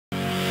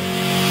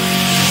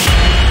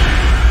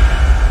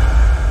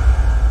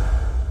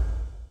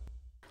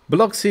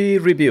Blogzi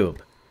Review.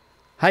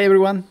 Hi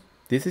everyone,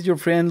 this is your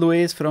friend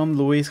Luis from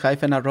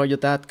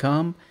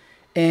luis-arroyo.com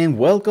and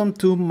welcome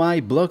to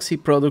my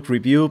Blogzi product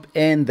review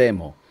and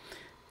demo.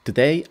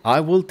 Today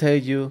I will tell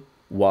you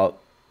what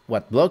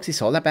Blogzi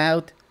is all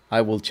about.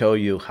 I will show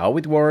you how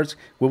it works.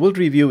 We will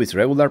review its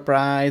regular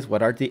price,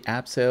 what are the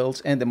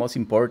upsells, and the most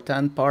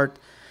important part,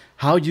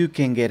 how you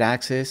can get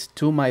access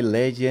to my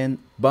Legend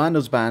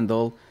bonus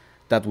bundle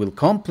that will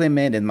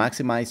complement and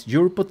maximize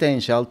your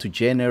potential to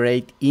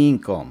generate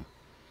income.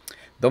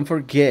 Don't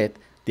forget,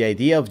 the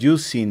idea of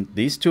using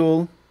this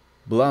tool,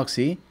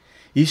 Blogzi,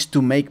 is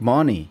to make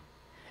money.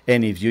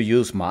 And if you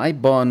use my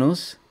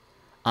bonus,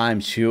 I'm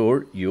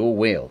sure you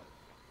will.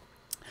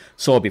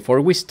 So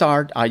before we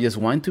start, I just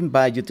want to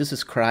invite you to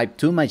subscribe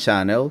to my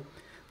channel.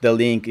 The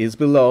link is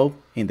below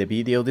in the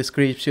video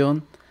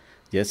description.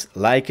 Just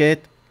like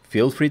it,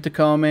 feel free to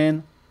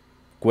comment,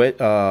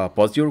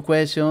 post your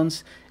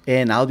questions,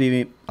 and I'll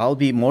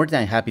be more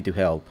than happy to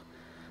help.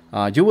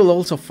 You will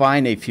also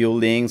find a few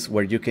links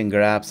where you can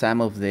grab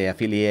some of the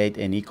affiliate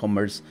and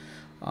e-commerce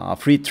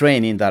free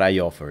training that I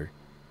offer.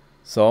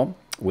 So,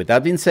 with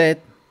that being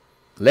said,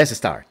 let's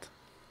start.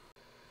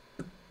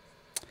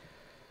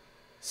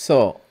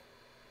 So,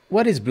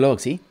 what is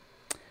Blogzi?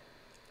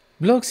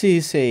 Blogzi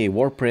is a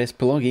WordPress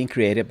plugin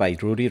created by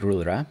Rudy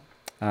Rudra.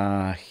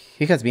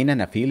 He has been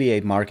an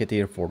affiliate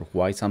marketer for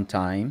quite some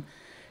time,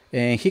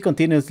 and he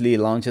continuously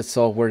launches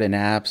software and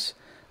apps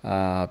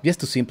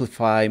just to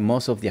simplify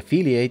most of the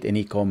affiliate and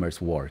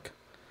e-commerce work.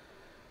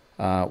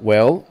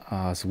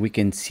 As we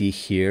can see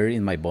here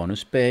in my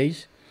bonus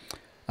page,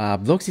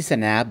 Blogzi is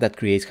an app that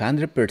creates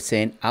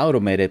 100%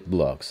 automated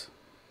blogs,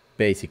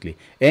 basically,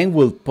 and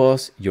will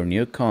post your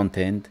new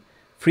content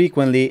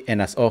frequently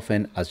and as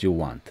often as you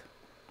want.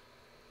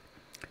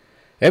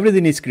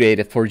 Everything is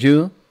created for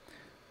you.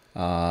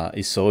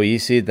 It's so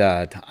easy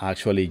that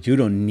actually you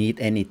don't need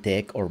any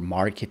tech or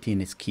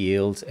marketing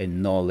skills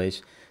and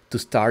knowledge to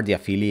start the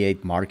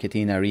affiliate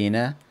marketing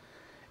arena.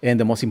 And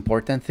the most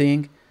important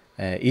thing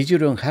is you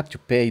don't have to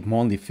pay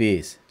monthly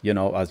fees,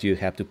 as you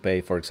have to pay,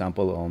 for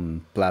example,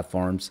 on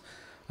platforms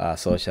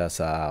such as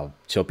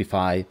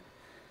Shopify.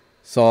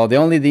 So the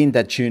only thing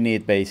that you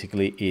need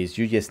basically is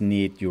you just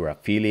need your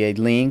affiliate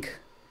link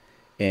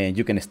and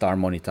you can start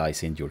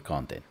monetizing your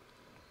content.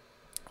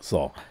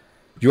 So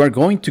you are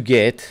going to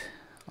get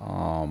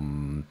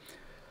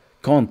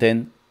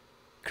content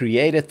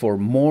created for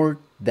more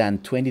than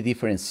 20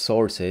 different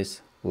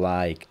sources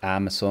like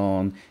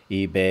Amazon,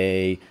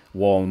 eBay,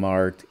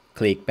 Walmart,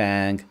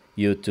 ClickBank,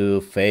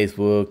 YouTube,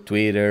 Facebook,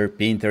 Twitter,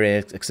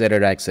 Pinterest,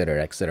 etc.,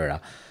 etc.,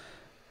 etc.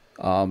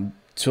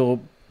 So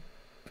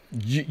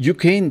you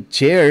can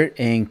share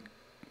and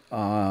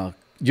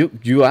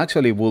you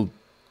actually will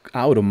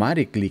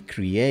automatically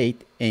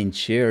create and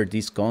share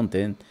this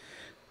content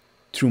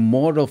through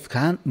more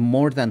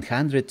than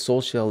 100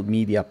 social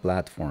media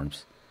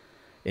platforms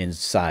and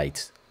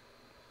sites.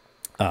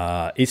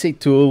 It's a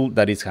tool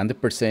that is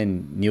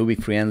 100%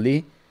 newbie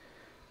friendly.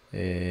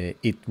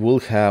 It will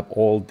have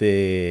all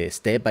the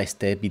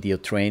step-by-step video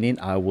training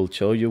I will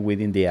show you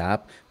within the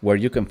app where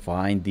you can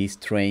find this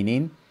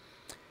training,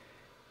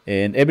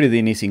 and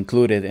everything is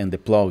included in the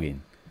plugin.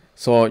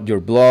 So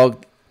your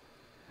blog,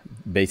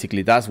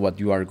 basically that's what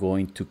you are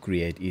going to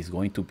create, is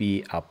going to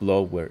be a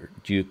blog where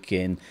you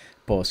can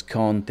post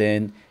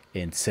content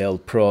and sell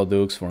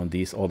products from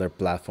these other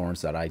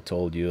platforms that I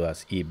told you,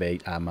 as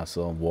eBay,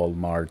 Amazon,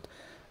 Walmart,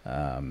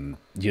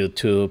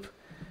 YouTube.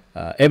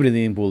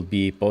 Everything will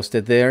be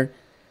posted there,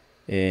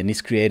 and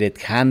it's created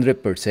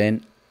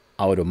 100%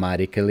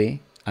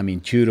 automatically. I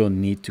mean, you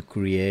don't need to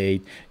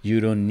create,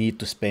 you don't need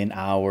to spend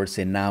hours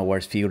and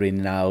hours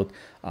figuring out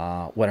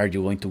what are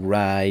you going to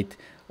write,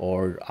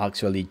 or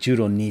actually you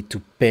don't need to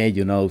pay,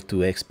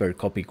 to expert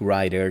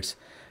copywriters.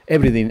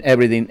 Everything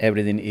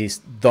is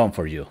done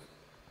for you.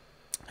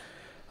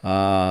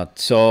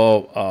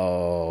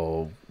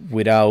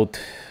 Without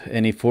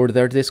any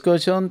further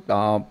discussion,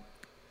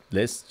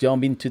 let's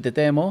jump into the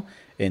demo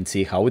and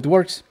see how it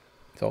works.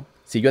 So,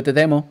 see you at the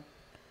demo.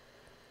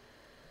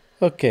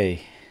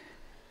 Okay,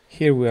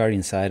 here we are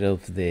inside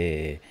of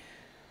the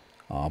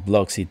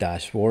Blogzi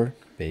dashboard.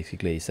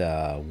 Basically, it's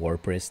a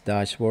WordPress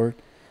dashboard.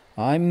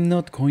 I'm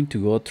not going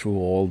to go through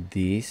all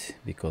this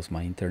because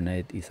my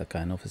internet is a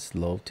kind of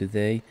slow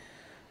today.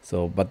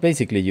 So, but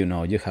basically, you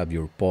have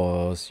your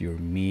posts, your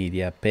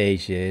media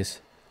pages,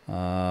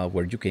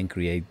 where you can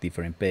create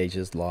different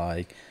pages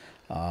like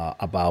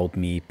about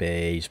me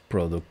page,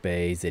 product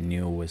page, the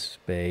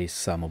newest page,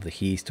 some of the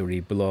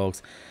history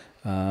blogs,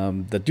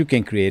 that you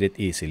can create it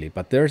easily.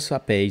 But there's a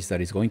page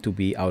that is going to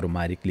be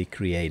automatically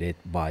created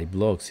by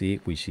Blogzi,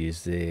 which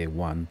is the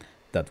one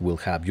that will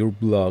have your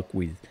blog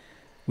with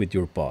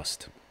your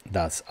post.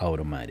 That's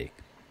automatic.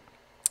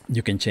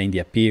 You can change the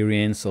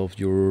appearance of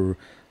your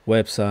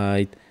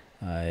website.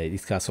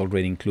 It has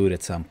already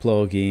included some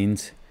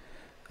plugins,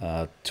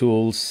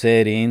 tools,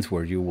 settings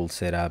where you will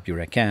set up your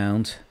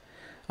account.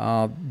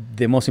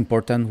 The most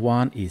important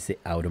one is the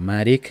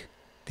automatic.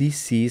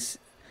 This is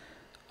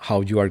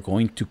how you are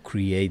going to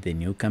create the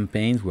new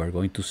campaigns. We are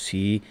going to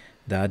see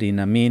that in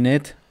a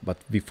minute, but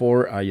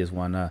before I just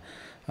want to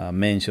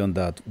mention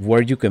that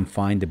where you can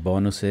find the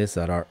bonuses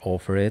that are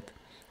offered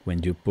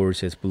when you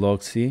purchase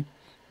Blogzi,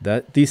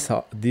 that these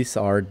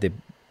are the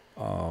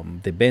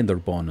vendor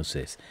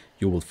bonuses.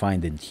 You will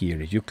find them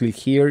here. If you click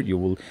here, you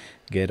will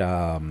get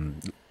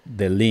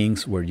the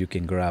links where you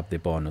can grab the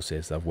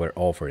bonuses that were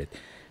offered.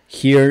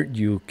 Here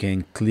you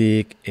can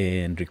click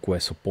and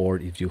request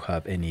support if you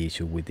have any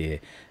issue with the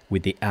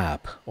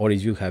app, or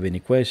if you have any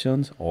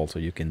questions, also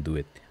you can do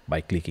it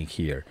by clicking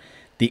here.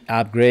 The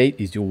upgrade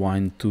is you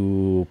want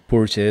to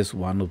purchase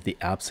one of the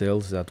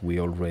upsells that we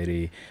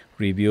already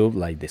reviewed,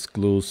 like the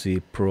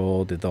exclusive,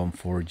 pro, the done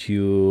for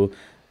you,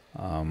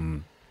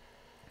 the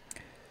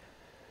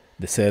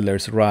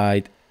seller's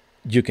right.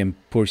 You can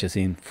purchase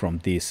in from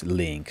this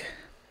link.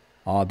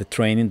 The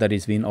training that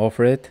is being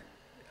offered,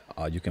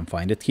 you can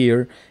find it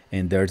here,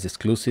 and there's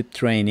exclusive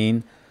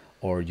training,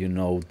 or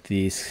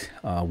these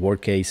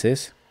work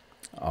cases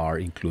are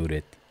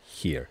included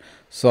here.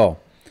 So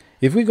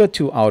if we go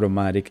to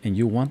automatic and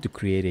you want to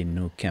create a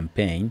new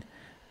campaign,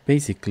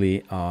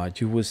 basically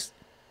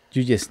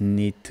you just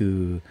need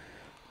to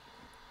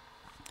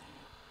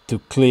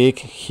click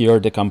here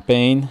the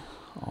campaign.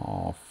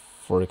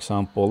 For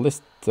example,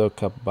 let's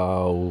talk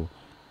about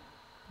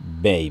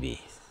baby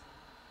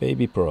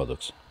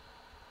products.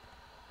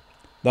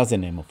 That's the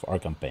name of our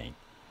campaign.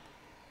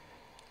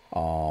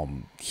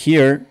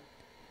 Here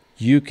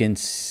you can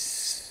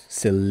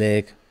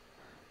select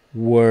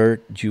where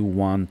you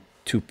want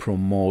to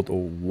promote,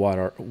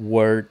 or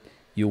where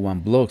you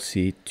want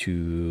Blogzi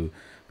to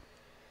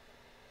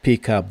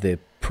pick up the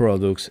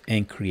products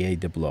and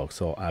create the blog.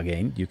 So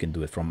again, you can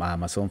do it from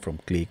Amazon, from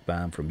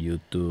ClickBank, from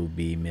YouTube,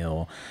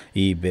 Vimeo,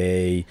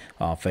 eBay,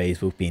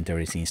 Facebook,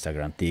 Pinterest,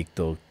 Instagram,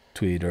 TikTok,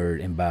 Twitter,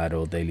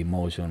 Envato,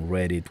 Dailymotion,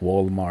 Reddit,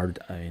 Walmart,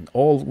 and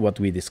all what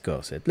we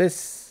discussed.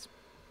 Let's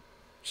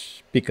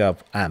pick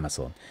up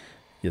Amazon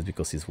just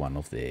because it's one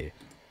of the.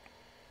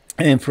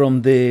 And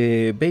from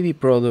the baby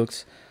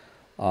products,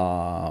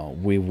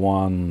 we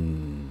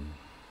want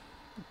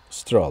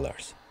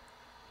strollers.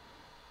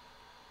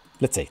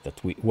 Let's say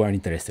that we are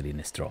interested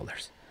in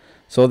strollers.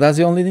 So that's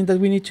the only thing that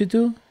we need to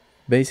do,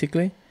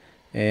 basically.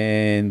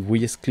 And we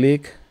just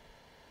click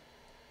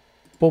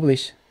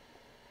publish.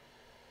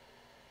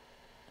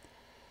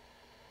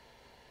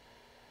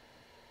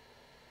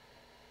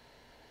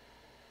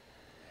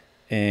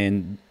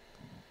 And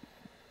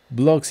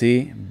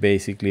Blogzi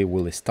basically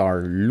will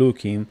start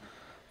looking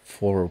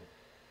for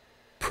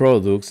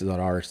products that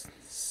are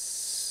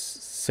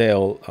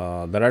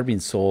being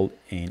sold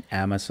in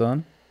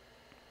Amazon,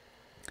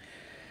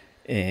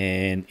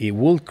 and it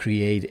will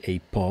create a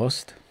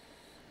post.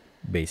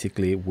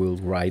 Basically, we'll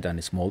write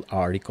a small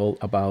article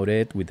about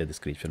it with the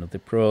description of the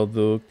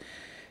product,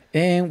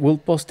 and we'll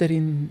post it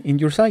in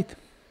your site.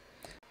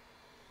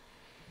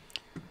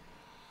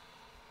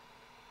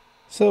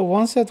 So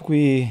once that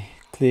we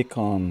click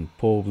on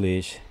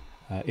publish,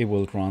 it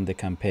will run the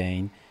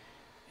campaign,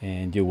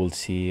 and you will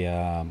see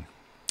a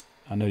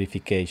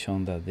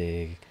notification that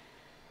the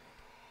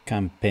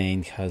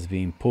campaign has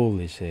been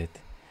published.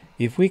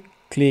 If we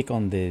click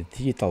on the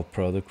digital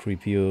product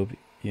review,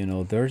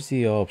 there's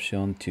the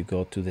option to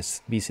go to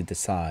visit the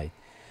site.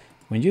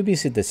 When you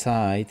visit the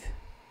site,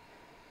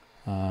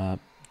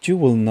 you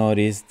will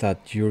notice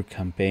that your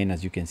campaign,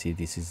 as you can see,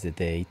 this is the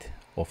date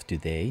of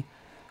today,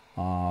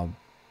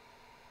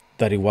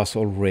 that it was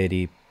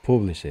already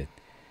published.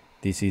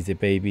 This is the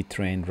baby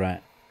train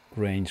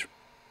range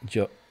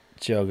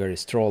jogger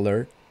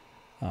stroller.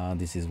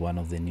 This is one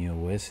of the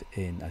newest,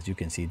 and as you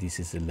can see, this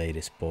is the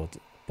latest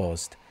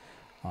post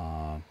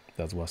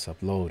that was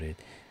uploaded.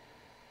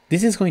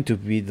 This is going to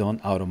be done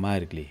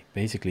automatically.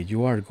 Basically,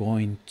 you are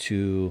going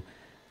to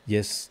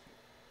just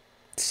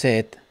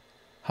set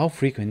how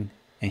frequent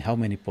and how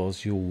many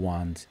posts you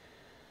want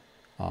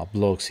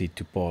Blogzi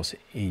to post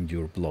in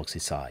your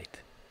Blogzi site.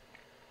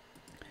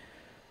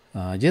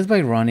 Just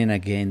by running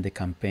again the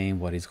campaign,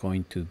 what it's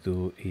going to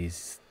do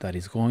is that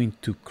it's going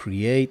to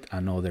create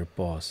another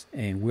post,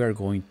 and we are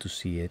going to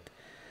see it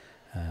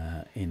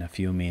in a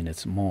few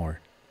minutes more.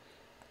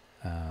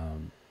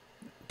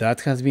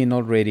 That has been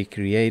already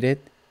created.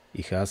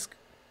 It has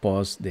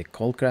posted the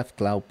Coldcraft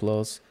Cloud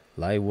Plus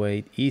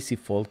lightweight, easy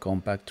fold,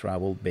 compact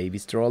travel baby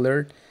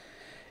stroller.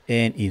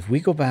 And if we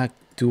go back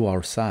to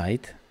our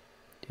site,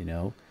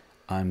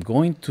 I'm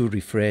going to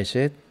refresh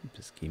it.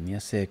 Just give me a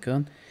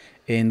second.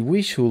 And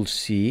we should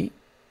see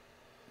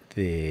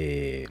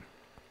the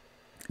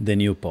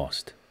new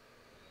post.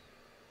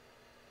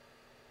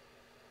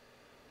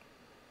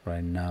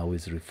 Right now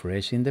it's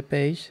refreshing the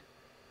page.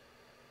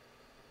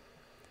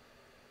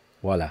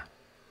 Voila.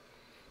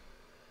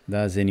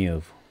 That's the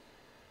new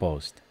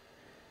post.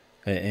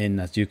 And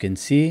as you can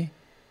see,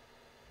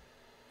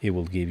 it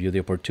will give you the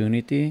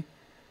opportunity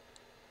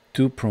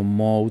to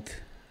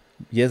promote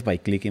just by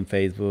clicking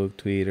Facebook,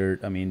 Twitter.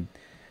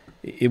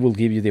 It will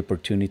give you the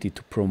opportunity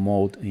to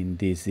promote in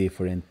these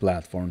different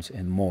platforms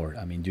and more.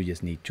 You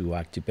just need to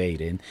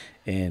activate it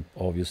and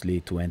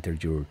obviously to enter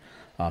your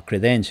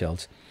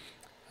credentials.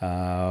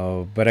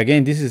 But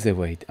again, this is the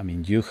way. I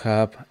mean, you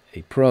have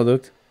a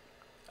product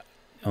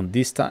on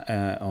this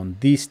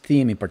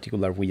theme in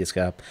particular. We just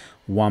have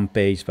one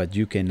page, but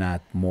you can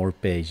add more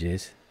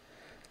pages,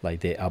 like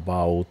the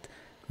About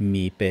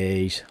Me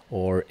page,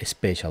 or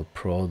special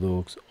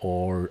products,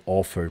 or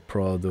offer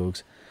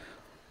products,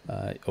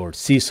 or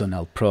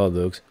seasonal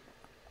products.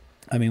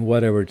 I mean,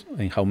 whatever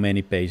and how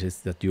many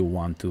pages that you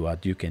want to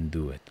add, you can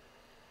do it.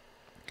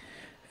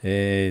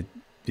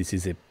 This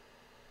is a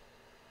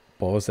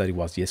post that it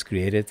was just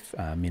created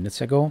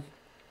minutes ago.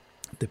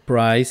 The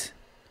price,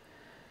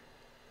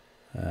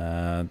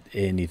 and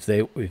if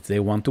they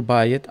want to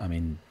buy it, I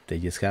mean, they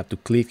just have to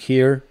click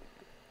here,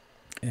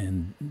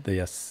 and they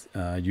just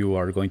you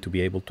are going to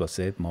be able to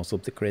accept most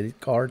of the credit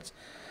cards.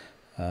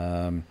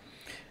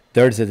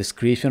 There's a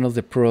description of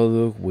the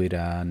product with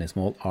a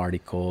small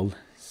article,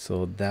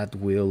 so that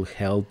will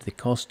help the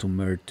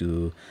customer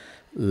to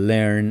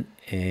learn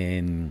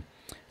and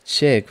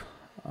check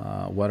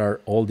what are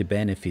all the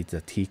benefits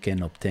that he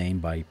can obtain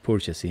by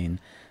purchasing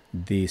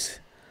this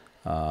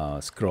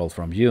stroll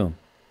from you.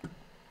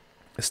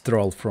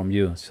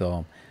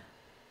 So,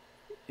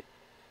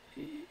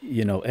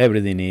 you know,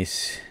 everything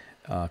is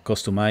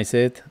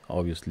customized.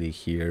 Obviously,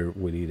 here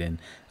we didn't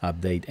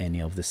update any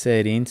of the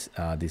settings.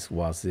 This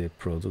was the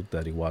product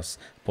that it was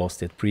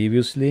posted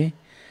previously,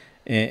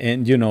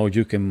 and you know,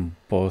 you can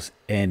post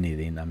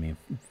anything. I mean,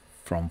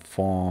 from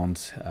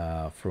phones,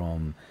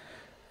 from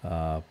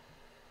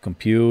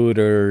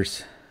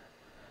computers.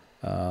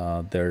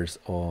 There's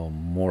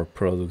more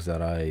products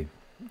that I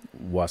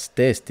was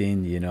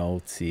testing, you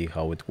know, see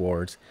how it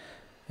works.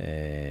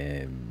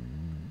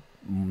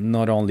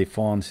 Not only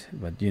phones,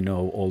 but you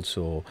know,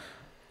 also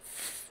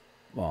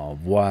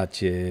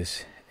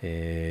watches,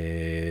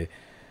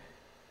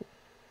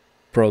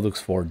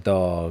 products for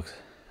dogs,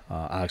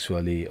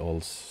 actually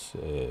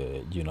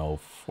also, you know,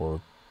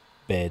 for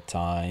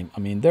bedtime. I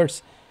mean,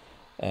 there's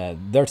a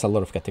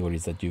lot of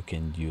categories that you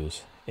can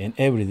use, and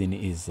everything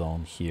is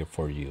on here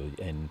for you.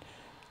 And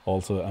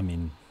also, I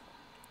mean,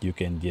 you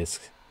can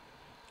just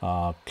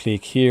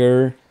click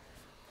here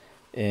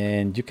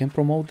and you can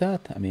promote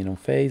that, I mean, on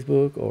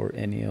Facebook or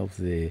any of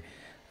the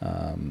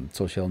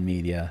social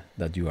media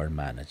that you are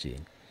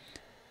managing.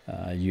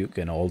 You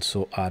can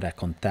also add a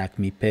contact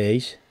me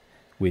page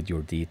with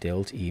your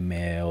details,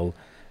 email,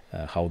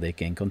 how they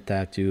can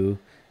contact you,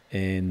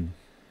 and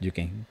you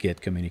can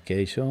get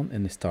communication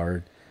and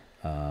start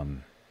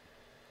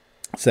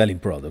selling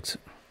products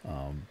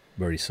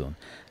very soon.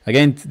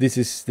 Again, this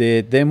is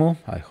the demo.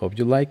 I hope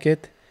you like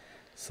it.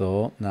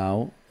 So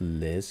now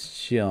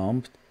let's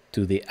jump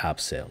to the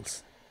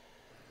upsells.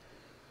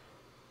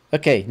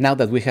 Okay, now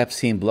that we have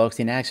seen blogs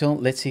in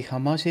action, let's see how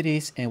much it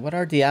is and what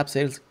are the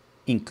upsells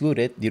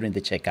included during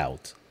the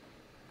checkout.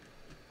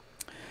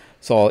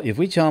 So if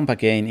we jump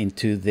again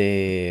into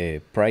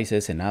the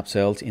prices and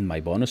upsells in my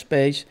bonus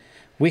page,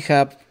 we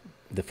have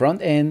the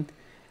front end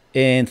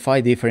and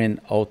 5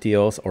 different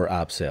OTOs or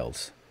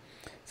upsells.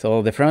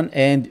 So the front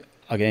end,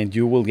 again,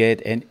 you will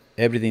get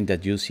everything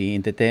that you see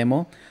in the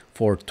demo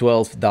for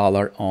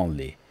 $12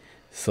 only.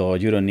 So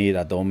you don't need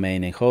a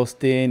domain and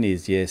hosting.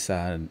 It's just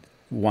a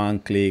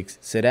one-click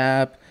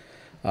setup,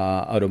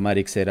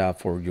 automatic setup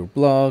for your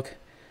blog,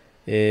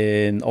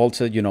 and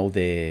also, you know,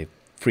 the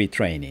free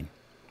training.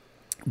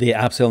 The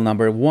upsell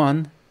number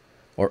 1,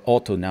 or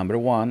auto number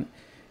 1,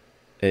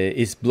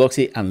 is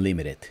Blogzi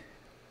Unlimited.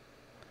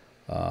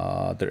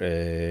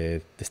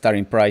 The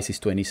starting price is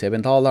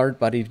 $27,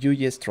 but if you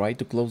just try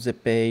to close the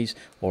page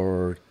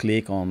or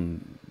click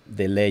on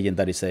the legend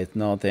that it says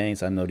no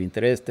thanks, I'm not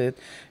interested,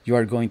 you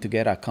are going to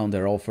get a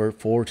counter offer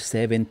for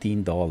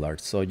 $17.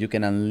 So you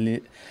can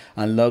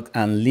unlock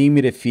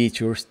unlimited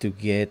features to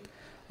get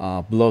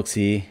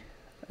Blogzi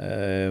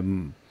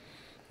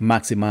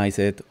maximize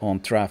it on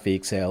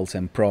traffic, sales,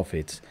 and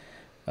profits.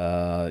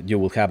 You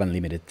will have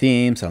unlimited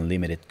themes,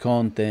 unlimited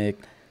content,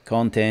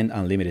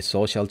 unlimited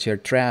social share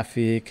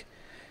traffic,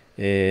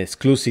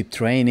 exclusive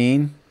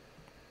training,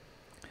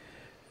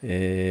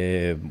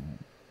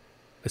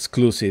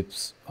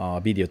 exclusive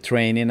video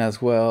training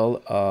as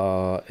well,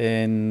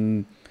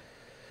 and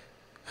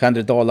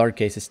 $100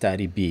 case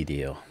study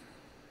video.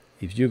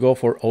 If you go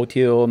for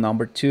OTO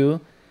number 2,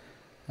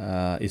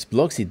 it's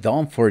Blogzi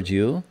done for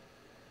you.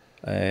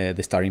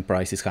 The starting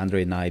price is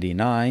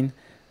 $199,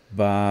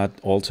 but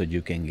also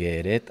you can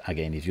get it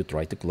again if you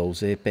try to close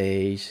the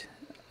page,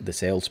 the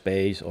sales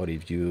page, or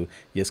if you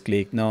just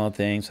click no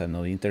thanks, I'm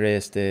not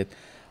interested.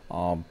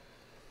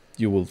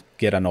 You will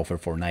get an offer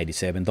for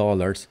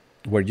 $97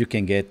 where you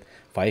can get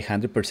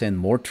 500%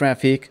 more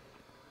traffic.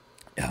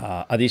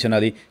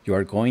 Additionally, you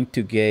are going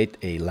to get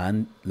a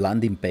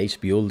landing page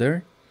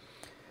builder,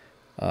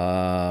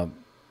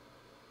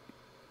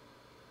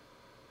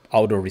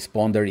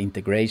 autoresponder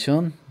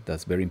integration.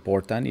 That's very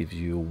important if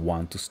you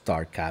want to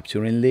start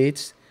capturing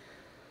leads.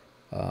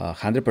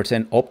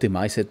 100%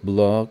 optimized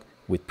blog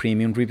with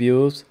premium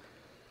reviews.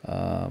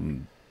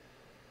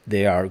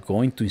 They are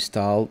going to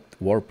install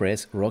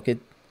WordPress Rocket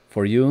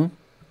for you.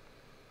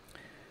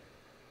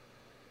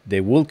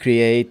 They will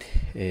create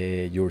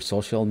your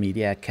social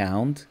media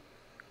account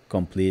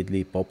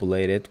completely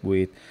populated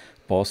with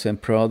posts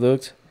and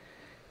products,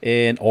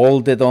 and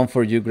all the done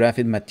for you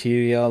graphic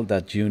material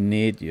that you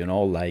need, you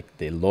know, like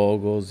the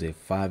logos, the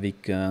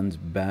favicons,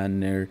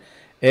 banner,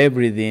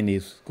 everything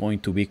is going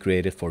to be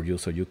created for you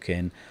so you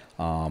can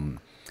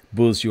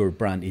boost your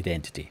brand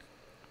identity.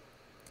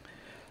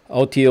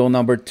 OTO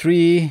number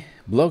 3,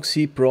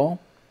 Blogzi Pro,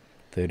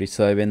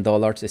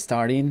 $37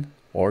 starting,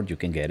 or you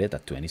can get it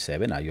at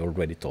 $27. I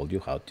already told you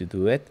how to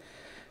do it.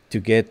 To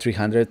get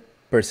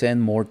 300%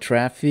 more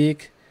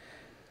traffic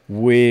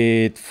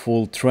with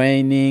full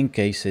training,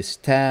 case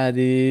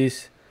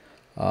studies.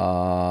 They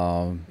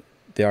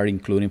are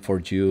including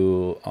for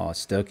you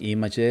stock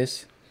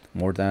images,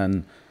 more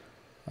than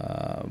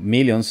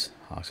millions.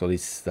 Actually,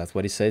 that's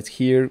what it says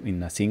here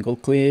in a single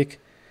click.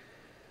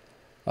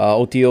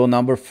 OTO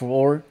number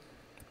 4,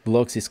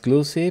 Blogs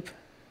exclusive,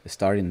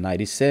 starting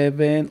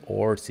 97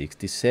 or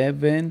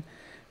 67.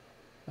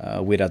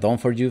 With a done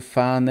for you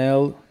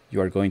funnel,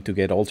 you are going to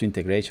get also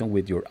integration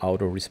with your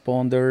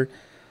autoresponder.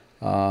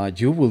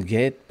 You will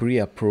get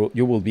pre-approved.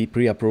 You will be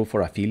pre-approved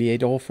for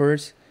affiliate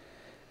offers,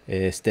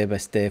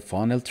 step-by-step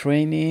funnel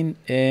training,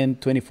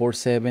 and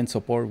 24/7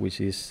 support, which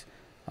is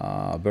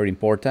very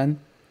important.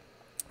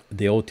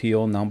 The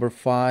OTO number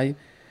 5,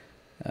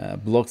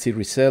 Blogzi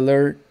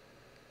reseller,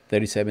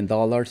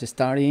 $37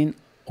 starting,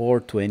 or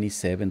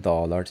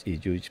 $27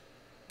 if you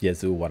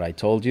just do what I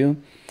told you.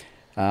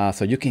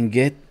 So you can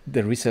get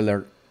the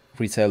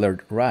reseller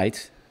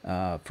rights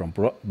from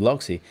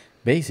Blogzi.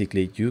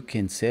 Basically, you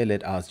can sell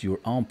it as your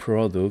own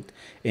product,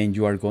 and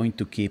you are going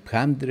to keep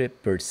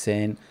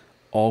 100%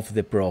 of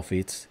the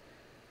profits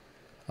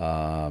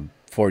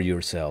for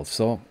yourself.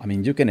 So, I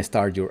mean, you can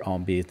start your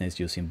own business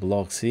using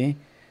Blogzi,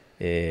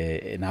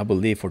 and I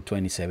believe for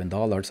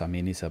 $27, I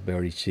mean, it's a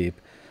very cheap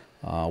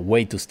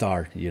way to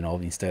start, you know,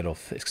 instead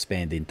of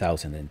spending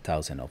thousands and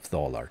thousands of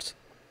dollars.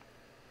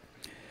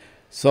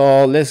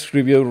 So let's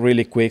review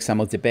really quick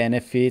some of the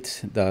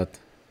benefits that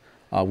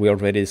we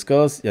already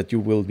discussed, that you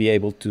will be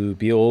able to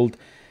build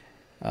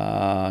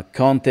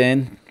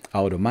content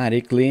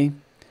automatically,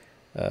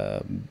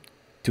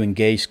 to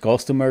engage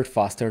customers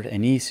faster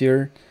and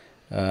easier.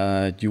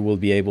 You will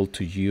be able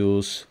to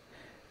use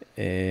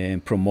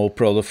and promote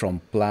products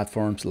from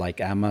platforms like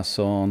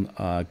Amazon,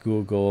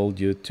 Google,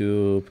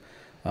 YouTube,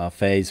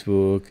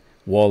 Facebook,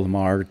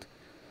 Walmart,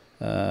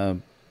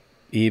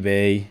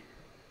 eBay.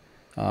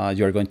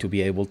 You are going to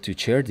be able to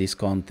share this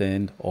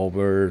content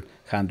over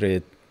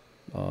 100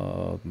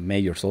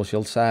 major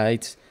social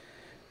sites.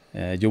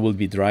 You will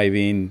be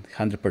driving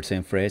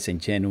 100% fresh and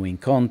genuine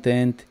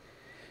content.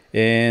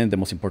 And the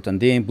most important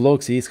thing,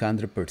 Blogzi is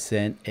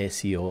 100%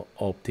 SEO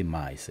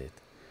optimized.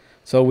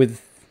 So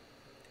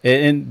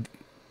and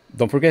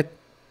don't forget,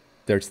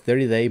 there's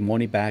 30-day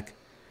money-back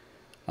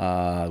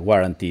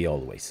warranty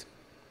always.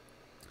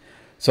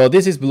 So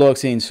this is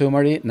Blogzi in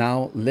summary.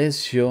 Now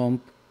let's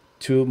jump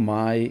to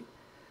my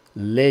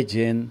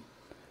Legend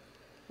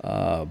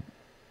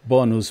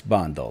bonus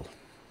bundle.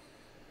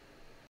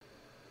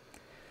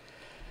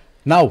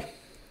 Now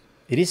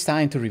it is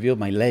time to review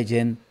my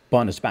Legend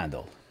bonus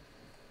bundle.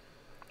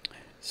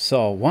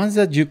 So once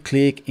that you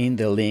click in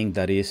the link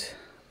that is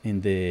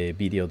in the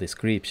video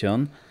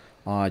description,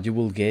 you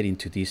will get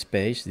into this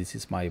page. This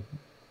is my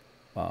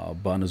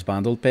bonus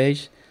bundle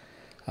page,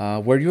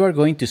 where you are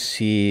going to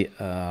see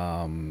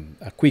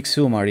a quick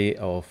summary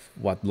of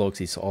what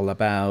Blogzi is all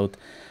about,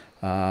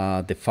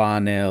 the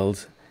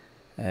funnels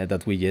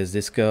that we just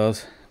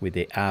discussed with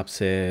the app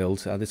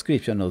sales, a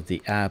description of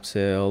the app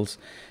sales,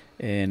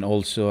 and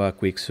also a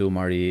quick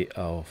summary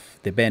of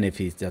the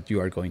benefits that you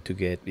are going to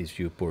get if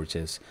you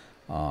purchase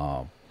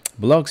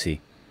Blogzi.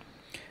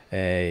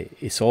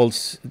 There's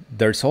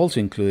also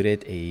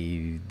included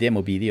a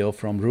demo video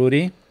from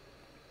Rudy,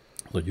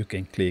 so you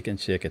can click and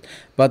check it.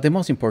 But the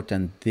most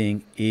important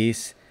thing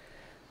is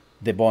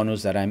the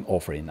bonus that I'm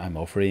offering. I'm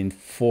offering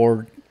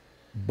 4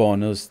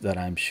 bonus that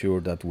I'm sure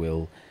that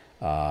will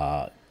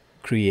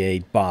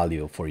create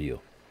value for you.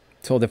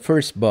 So the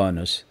first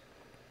bonus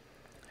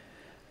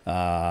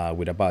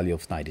with a value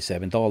of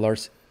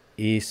 $97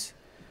 is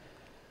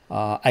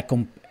a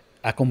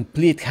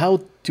complete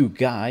how-to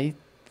guide.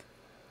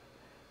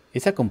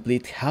 It's a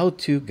complete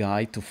how-to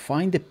guide to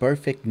find the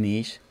perfect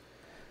niche.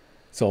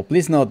 So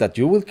please note that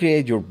you will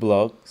create your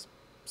blog.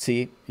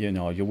 You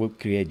will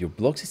create your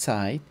Blogzi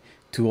site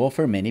to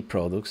offer many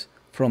products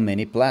from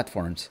many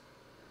platforms,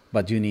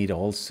 but you need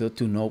also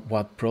to know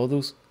what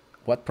products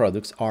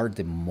are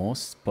the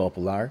most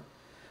popular,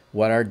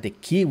 what are the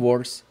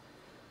keywords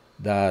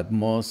that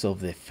most of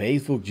the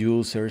Facebook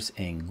users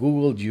and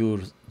Google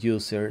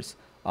users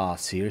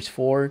search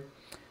for,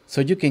 so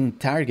you can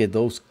target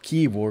those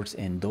keywords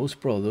and those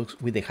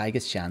products with the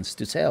highest chance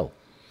to sell.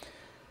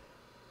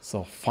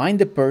 So find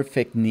the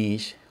perfect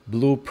niche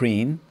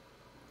blueprint,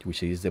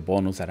 which is the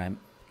bonus that I'm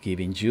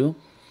giving you,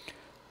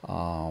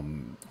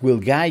 will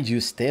guide you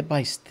step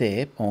by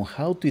step on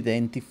how to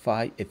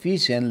identify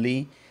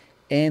efficiently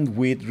and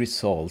with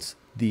results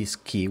these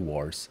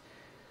keywords.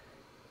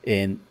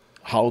 And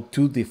how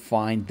to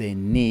define the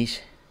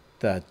niche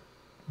that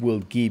will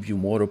give you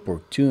more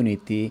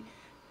opportunity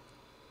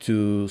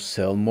to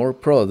sell more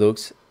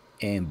products,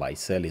 and by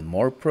selling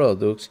more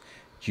products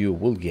you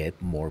will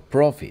get more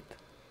profit.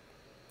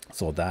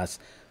 So that's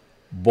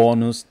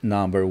bonus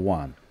number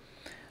one.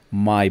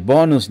 My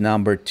bonus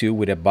number two,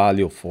 with a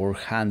value of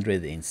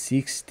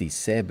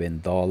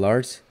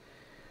 $467,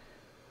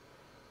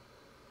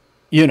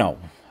 you know,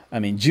 I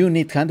mean, you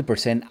need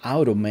 100%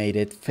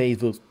 automated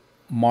Facebook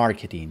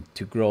marketing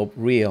to grow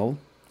real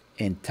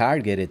and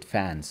targeted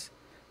fans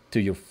to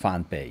your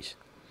fan page.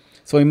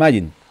 So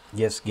imagine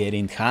just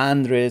getting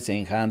hundreds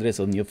and hundreds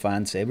of new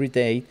fans every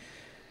day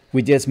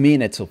with just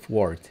minutes of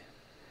work.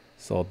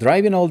 So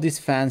driving all these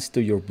fans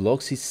to your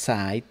Blogzi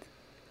site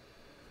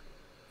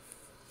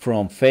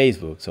from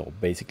Facebook. So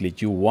basically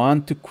you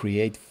want to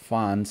create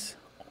fans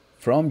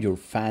from your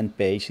fan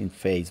page in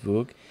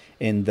Facebook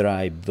and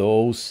drive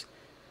those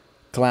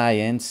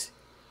clients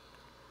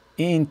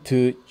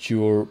into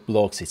your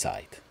Blogzi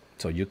site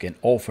so you can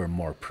offer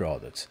more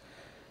products.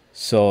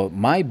 So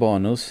my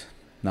bonus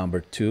number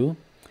two,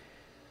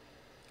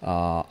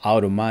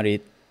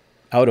 automated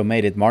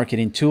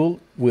marketing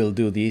tool, will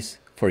do this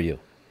for you.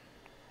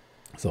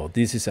 So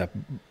this is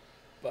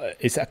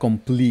it's a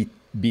complete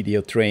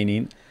video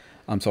training.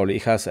 I'm sorry,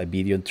 it has a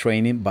video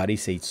training, but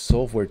it's a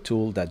software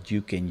tool that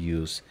you can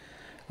use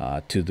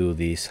to do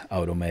this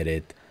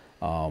automated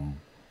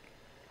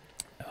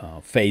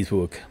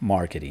Facebook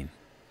marketing.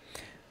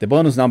 The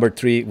bonus number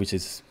three, which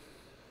is,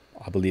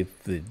 I believe,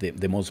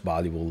 the most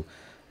valuable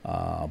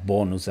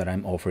bonus that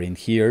I'm offering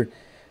here,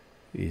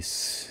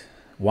 is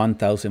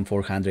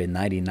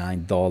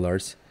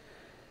 $1,499.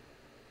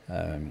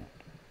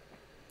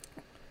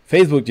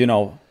 Facebook, you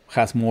know,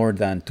 has more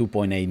than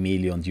 2.8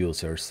 million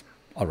users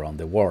around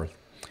the world,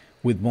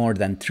 with more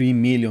than 3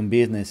 million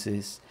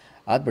businesses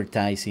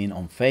advertising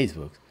on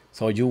Facebook.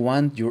 So you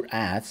want your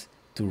ads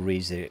to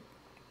reach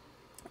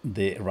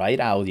the right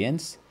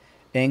audience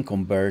and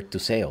convert to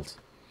sales.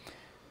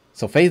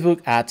 So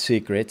Facebook Ad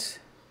Secrets,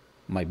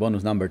 my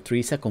bonus number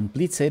three, is a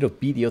complete set of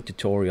video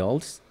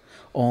tutorials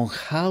on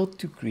how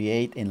to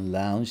create and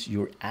launch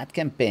your ad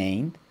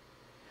campaign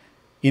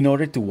in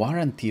order to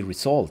guarantee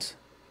results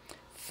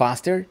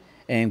faster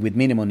and with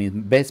minimum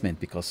investment,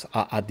 because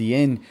at the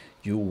end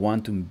you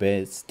want to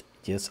invest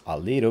just a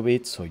little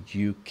bit so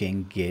you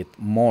can get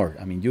more.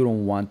 I mean, you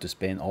don't want to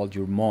spend all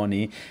your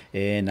money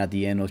and at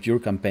the end of your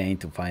campaign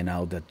to find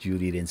out that you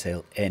didn't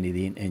sell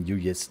anything and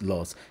you just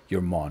lost your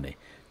money.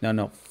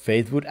 No,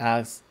 Facebook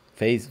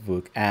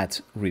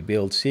Ads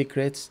Rebuild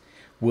Secrets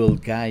will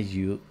guide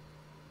you,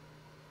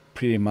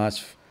 pretty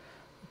much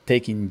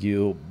taking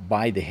you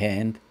by the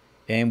hand,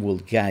 and will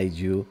guide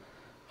you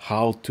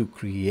how to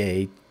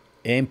create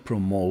and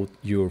promote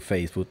your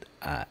Facebook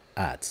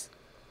ads.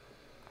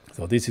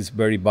 So this is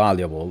very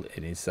valuable.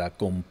 It is a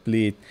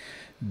complete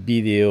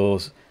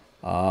videos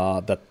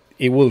that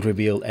it will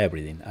reveal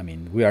everything. I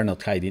mean, we are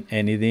not hiding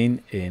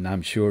anything, and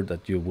I'm sure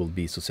that you will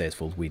be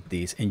successful with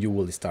this and you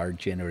will start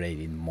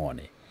generating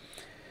money.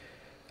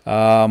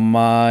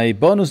 My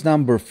bonus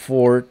number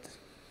four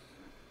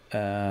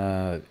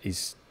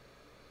is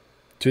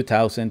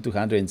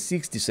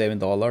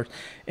 $2,267,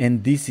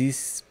 and this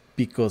is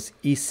because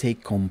it's a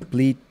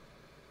complete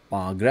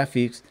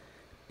graphics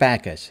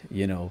package.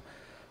 You know,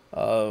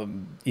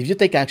 if you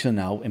take action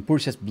now and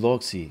purchase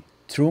Blogzi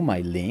through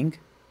my link,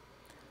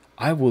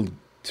 I will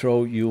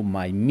throw you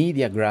my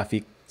media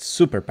graphic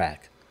super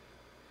pack.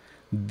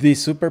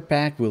 This super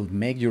pack will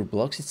make your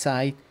Blogzi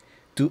site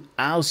to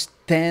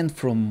outstand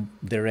from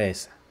the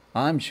rest.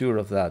 I'm sure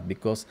of that,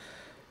 because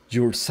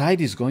your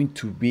site is going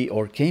to be,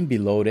 or can be,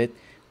 loaded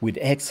with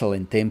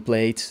excellent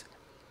templates,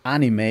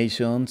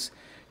 animations.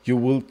 You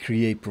will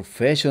create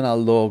professional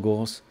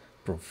logos,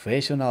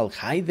 professional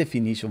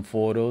high-definition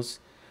photos,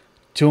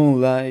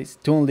 tune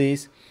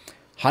lists,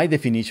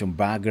 high-definition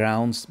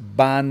backgrounds,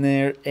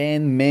 banner,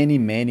 and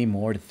many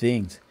more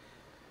things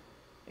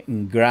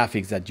and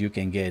graphics that you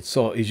can get.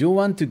 So if you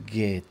want to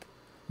get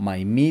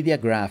my media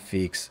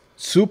graphics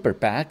super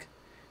pack,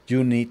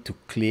 you need to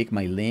click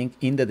my link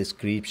in the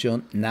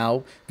description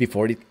now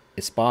before it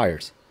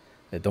expires.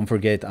 Don't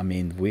forget, I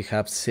mean, we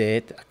have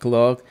set a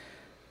clock,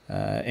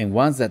 and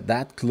once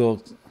that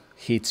clock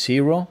hits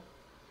 0,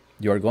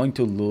 you are going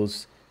to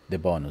lose the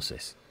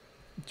bonuses.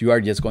 You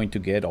are just going to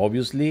get,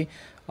 obviously,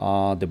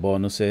 the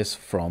bonuses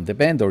from the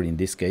vendor, in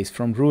this case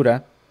from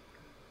Ruta.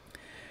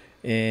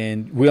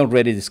 And we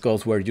already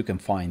discussed where you can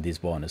find these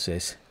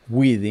bonuses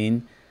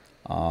within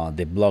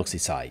the Blogzi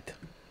site.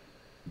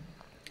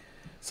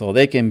 So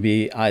they can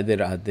be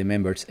either at the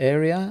members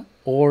area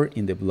or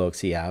in the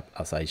Blogzi app,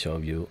 as I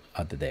showed you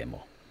at the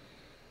demo.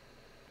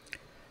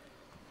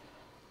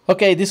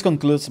 Okay, this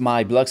concludes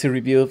my Blogzi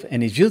review,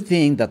 and if you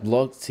think that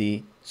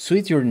Blogzi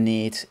suits your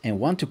needs and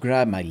want to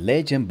grab my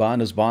Legend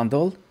Bonus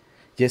Bundle,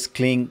 just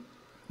click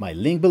my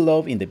link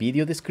below in the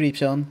video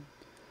description.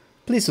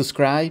 Please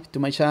subscribe to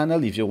my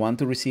channel if you want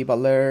to receive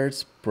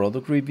alerts,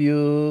 product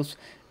reviews,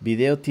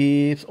 video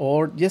tips,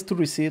 or just to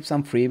receive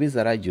some freebies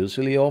that I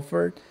usually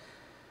offer.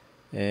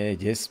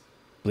 Just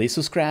Please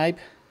subscribe,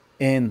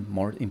 and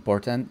more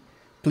important,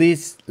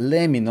 please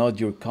let me know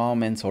your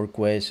comments or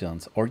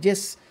questions, or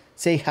just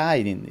say hi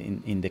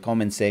in the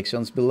comment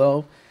sections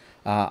below.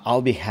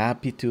 I'll be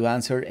happy to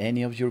answer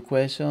any of your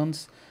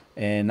questions,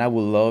 and I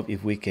would love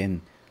if we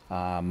can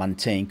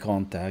maintain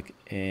contact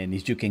and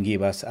if you can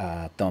give us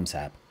a thumbs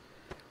up.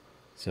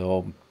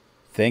 So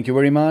thank you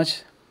very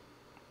much.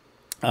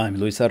 I'm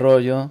Luis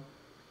Arroyo,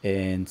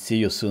 and see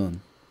you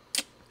soon.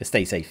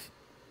 Stay safe.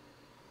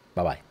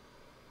 Bye bye.